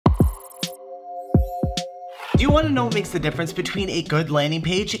Do you want to know what makes the difference between a good landing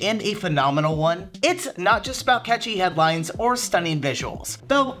page and a phenomenal one? It's not just about catchy headlines or stunning visuals,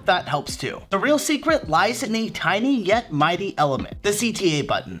 though that helps too. The real secret lies in a tiny yet mighty element, the CTA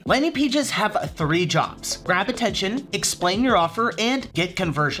button. Landing pages have 3 jobs: grab attention, explain your offer, and get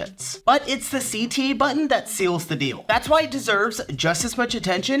conversions. But it's the CTA button that seals the deal. That's why it deserves just as much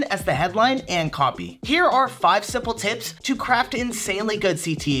attention as the headline and copy. Here are 5 simple tips to craft insanely good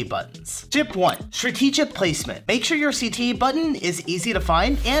CTA buttons. Tip 1. Strategic placement. Make sure your CTA button is easy to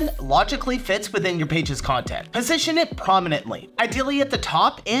find and logically fits within your page's content. Position it prominently, ideally at the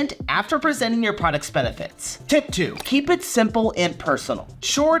top and after presenting your product's benefits. Tip 2. Keep it simple and personal.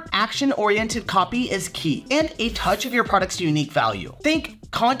 Short, action-oriented copy is key, and a touch of your product's unique value. Think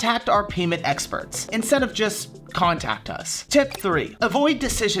contact our payment experts instead of just contact us. Tip 3. Avoid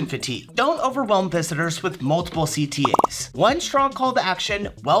decision fatigue. Don't overwhelm visitors with multiple CTAs. One strong call to action,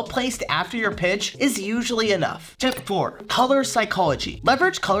 well placed after your pitch, is usually enough. Tip 4. Color psychology.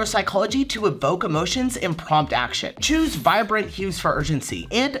 Leverage color psychology to evoke emotions and prompt action. Choose vibrant hues for urgency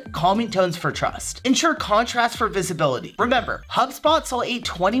and calming tones for trust. Ensure contrast for visibility. Remember, HubSpot saw a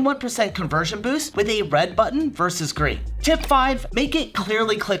 21% conversion boost with a red button versus green. Tip 5. Make it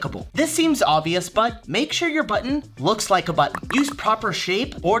clearly clickable. This seems obvious, but make sure your button looks like a button. Use proper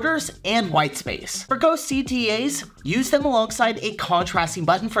shape, borders, and white space. For Ghost CTAs, use them alongside a contrasting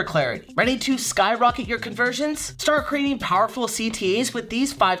button for clarity. Ready to skyrocket your conversions? Start creating powerful CTAs with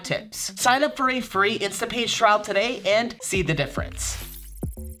these 5 tips. Sign up for a free Instapage trial today and see the difference.